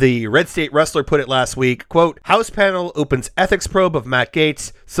friend, the Red State Wrestler, put it last week, quote, House panel opens ethics probe of Matt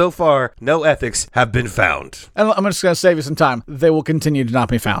Gaetz. So far, no ethics have been found. And I'm just going to save you some time. They will continue to not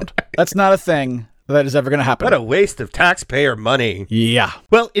be found. That's not a thing that is ever going to happen. What a waste of taxpayer money. Yeah.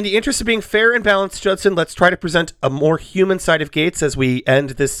 Well, in the interest of being fair and balanced, Judson, let's try to present a more human side of Gaetz as we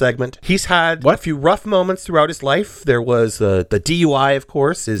end this segment. He's had a few rough moments throughout his life. There was the DUI, of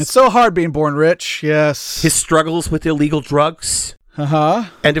course. It's so hard being born rich, yes. His struggles with illegal drugs. Uh-huh.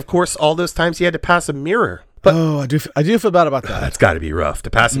 And, of course, all those times he had to pass a mirror. But, I do feel bad about that. That's got to be rough. To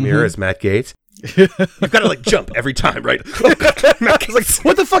pass a mirror as Matt Gaetz. You've got to jump every time, right? Oh, God,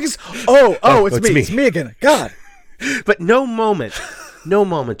 what the fuck is... Oh, it's me. It's me again. God. But no moment,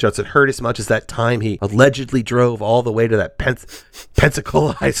 Judson, hurt as much as that time he allegedly drove all the way to that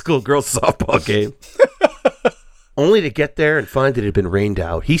Pensacola High School girls softball game. Only to get there and find that it had been rained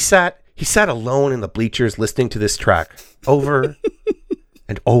out. He sat alone in the bleachers listening to this track over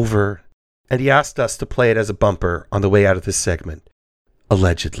and over, and he asked us to play it as a bumper on the way out of this segment.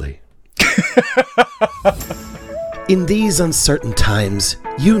 Allegedly. In these uncertain times,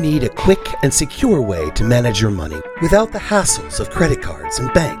 you need a quick and secure way to manage your money without the hassles of credit cards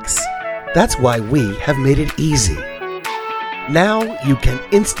and banks. That's why we have made it easy. Now you can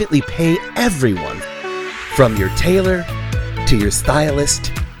instantly pay everyone, from your tailor, to your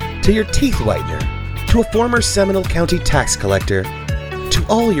stylist, to your teeth whitener, to a former Seminole County tax collector, to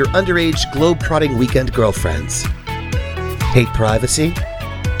all your underage globe-trotting weekend girlfriends. Hate privacy?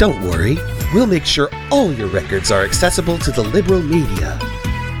 Don't worry, we'll make sure all your records are accessible to the liberal media.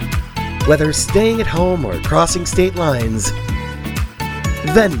 Whether staying at home or crossing state lines,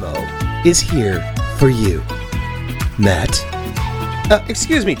 Venmo is here for you. Matt?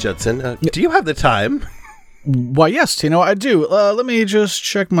 Excuse me, Judson. Do you have the time? Why, yes, Tino, I do. Let me just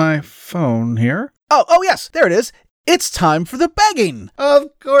check my phone here. Oh, yes, there it is. It's time for the begging.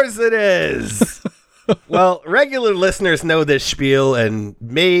 Of course it is. Well, regular listeners know this spiel and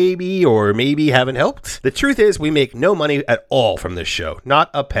maybe haven't helped. The truth is we make no money at all from this show. Not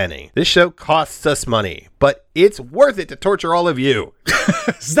a penny. This show costs us money, but it's worth it to torture all of you.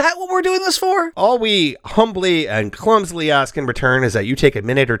 Is that what we're doing this for? All we humbly and clumsily ask in return is that you take a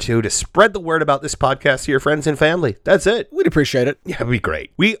minute or two to spread the word about this podcast to your friends and family. That's it. We'd appreciate it. Yeah, it'd be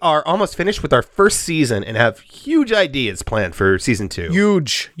great. We are almost finished with our first season and have huge ideas planned for season 2.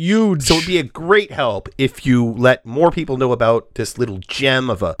 Huge. So it'd be a great help if you let more people know about this little gem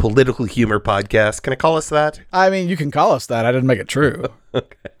of a political humor podcast. Can I call us that? I mean, you can call us that. I didn't make it true.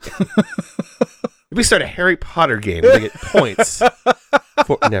 Okay. We start a Harry Potter game where they get points.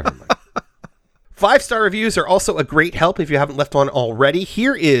 Never mind. 5-star reviews are also a great help if you haven't left one already.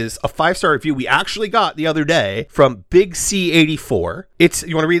 Here is a 5-star review we actually got the other day from Big C84.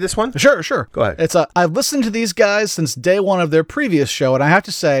 You want to read this one? Sure. Go ahead. It's I've listened to these guys since day one of their previous show, and I have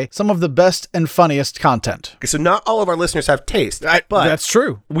to say, some of the best and funniest content. Okay, so not all of our listeners have taste, but that's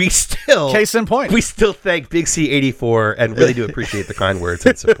true. We still... Case in point. We still thank Big C84 and really do appreciate the kind words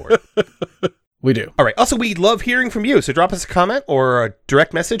and support. We do. All right. Also, we love hearing from you. So drop us a comment or a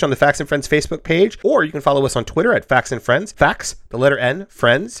direct message on the Facts and Friends Facebook page, or you can follow us on Twitter at Facts and Friends. Facts, the letter N,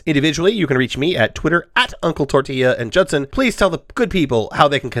 Friends. Individually, you can reach me at Twitter at Uncle Tortilla. And Judson, please tell the good people how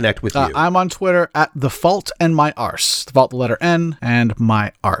they can connect with you. I'm on Twitter at The Fault and My Arse. The Fault, the letter N, and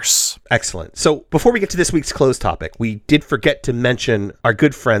My Arse. Excellent. So before we get to this week's closed topic, we did forget to mention our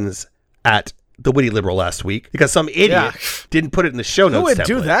good friends at the Witty Liberal last week because some idiot didn't put it in the show notes. Who would template.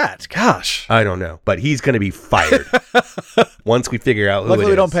 do that? Gosh. I don't know, but he's going to be fired once we figure out who Luckily, it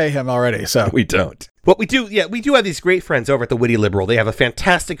is. we don't pay him already, so. We don't. What we do, we do have these great friends over at the Witty Liberal. They have a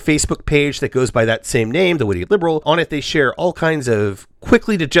fantastic Facebook page that goes by that same name, the Witty Liberal. On it, they share all kinds of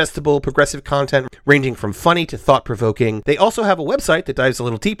quickly digestible, progressive content, ranging from funny to thought-provoking. They also have a website that dives a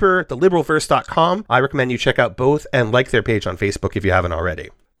little deeper, theliberalverse.com. I recommend you check out both and like their page on Facebook if you haven't already.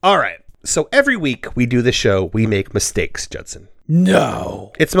 All right. So every week we do the show, we make mistakes, Judson.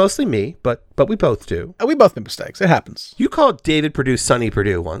 No. It's mostly me, but we both do. We both make mistakes. It happens. You called David Perdue Sonny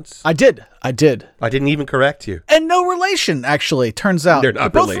Perdue once. I did. I didn't even correct you. And no relation, actually, turns out. They're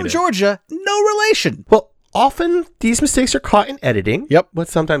not both related. from Georgia, no relation. Well, often these mistakes are caught in editing. Yep. But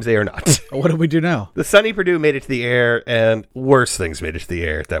sometimes they are not. What do we do now? The Sonny Perdue made it to the air, and worse things made it to the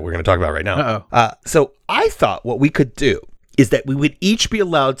air that we're going to talk about right now. Uh-oh. So I thought what we could do is that we would each be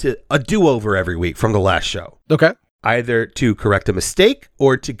allowed to a do-over every week from the last show. Okay. Either to correct a mistake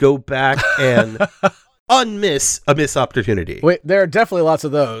or to go back and unmiss a missed opportunity. Wait, there are definitely lots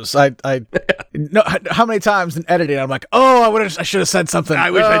of those. I no, how many times in editing I'm like, oh, I should have said something.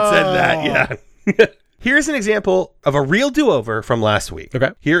 I wish I'd said that. Yeah. Here's an example of a real do-over from last week.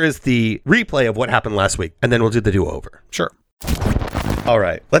 Okay. Here is the replay of what happened last week, and then we'll do the do-over. Sure. All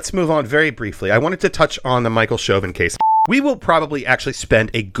right, let's move on very briefly. I wanted to touch on the Michael Chauvin case. We will probably actually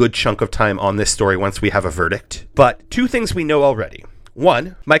spend a good chunk of time on this story once we have a verdict. But two things we know already.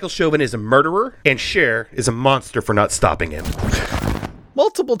 One, Michael Chauvin is a murderer, and Cher is a monster for not stopping him.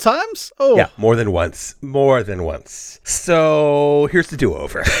 Multiple times? Oh. Yeah, more than once. So here's the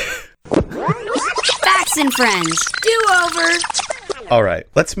do-over. Facts and Friends, do-over. All right,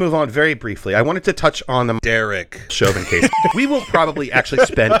 let's move on very briefly. I wanted to touch on the Derek Chauvin case. We will probably actually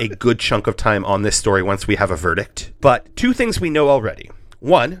spend a good chunk of time on this story once we have a verdict. But two things we know already.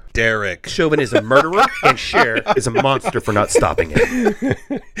 One, Derek Chauvin is a murderer, and Cher is a monster for not stopping him.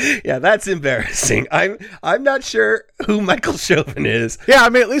 Yeah, that's embarrassing. I'm not sure who Michael Chauvin is. Yeah, I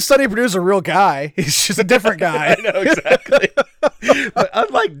mean, at least Sonny Perdue's a real guy. He's just a different guy. I know, exactly. But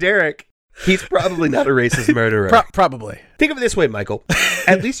unlike Derek, he's probably not a racist murderer. Probably. Think of it this way, Michael.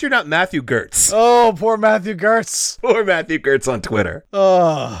 At least you're not Matthew Gertz. Oh, poor Matthew Gertz. Poor Matthew Gertz on Twitter.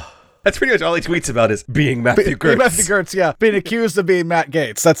 Oh. That's pretty much all he tweets about is being Matthew Gertz. Being Matthew Gertz, yeah. Being accused of being Matt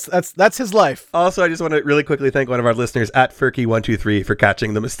Gaetz. That's his life. Also, I just want to really quickly thank one of our listeners at Furky123 for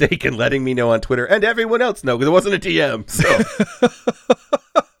catching the mistake and letting me know on Twitter, and everyone else know, because it wasn't a DM. So.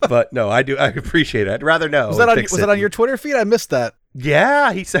 But no, I appreciate it. I'd rather know. Was that on your Twitter feed? I missed that.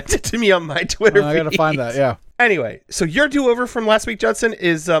 Yeah, he sent it to me on my Twitter feed. I gotta find that, yeah. Anyway, so your do-over from last week, Judson,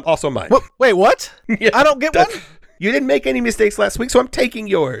 is also mine. Wait, what? Yeah, I don't get one? You didn't make any mistakes last week, so I'm taking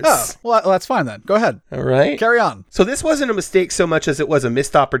yours. Oh, well, that's fine then. Go ahead. All right. Carry on. So this wasn't a mistake so much as it was a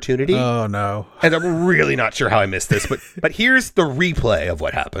missed opportunity. Oh, no. And I'm really not sure how I missed this, but here's the replay of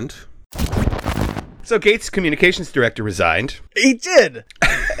what happened. So Gates' communications director resigned. He did.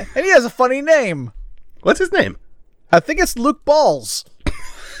 And he has a funny name. What's his name? I think it's Luke Balls.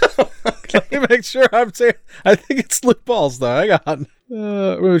 Let me make sure I'm saying. I think it's Luke Balls, though. Hang on.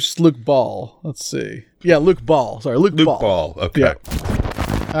 It was just Luke Ball. Let's see. Yeah, Luke Ball. Sorry, Luke Ball. Luke Ball. Okay. Yep.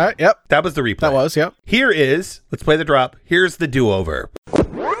 All right. Yep. That was the replay. That was. Yep. Here is. Let's play the drop. Here's the do-over.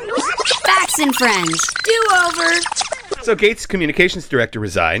 Facts and Friends, do-over. So Gates' communications director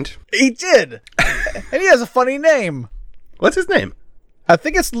resigned. He did. And he has a funny name. What's his name? I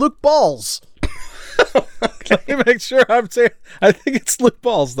think it's Luke Balls. Let me make sure I'm saying. I think it's Luke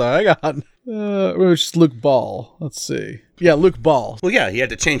Balls, though. Hang on. It was just Luke Ball. Let's see. Yeah, Luke Ball. Well, yeah, he had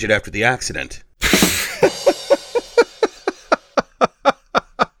to change it after the accident.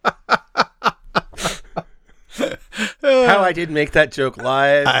 How I did make that joke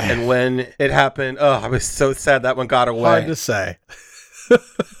live, and when it happened, I was so sad that one got away. Hard to say.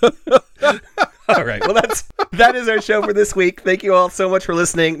 All right. Well, that is our show for this week. Thank you all so much for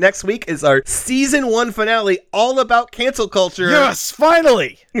listening. Next week is our season 1 finale, all about cancel culture. Yes,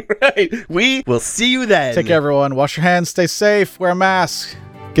 finally. Right. We will see you then. Take care, everyone. Wash your hands. Stay safe. Wear a mask.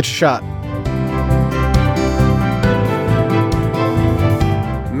 Get your shot.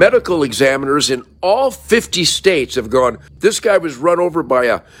 Medical examiners in all 50 states have gone, this guy was run over by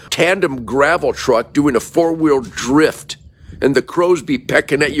a tandem gravel truck doing a 4-wheel drift, and the crows be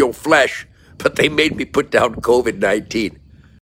pecking at your flesh, but they made me put down COVID-19.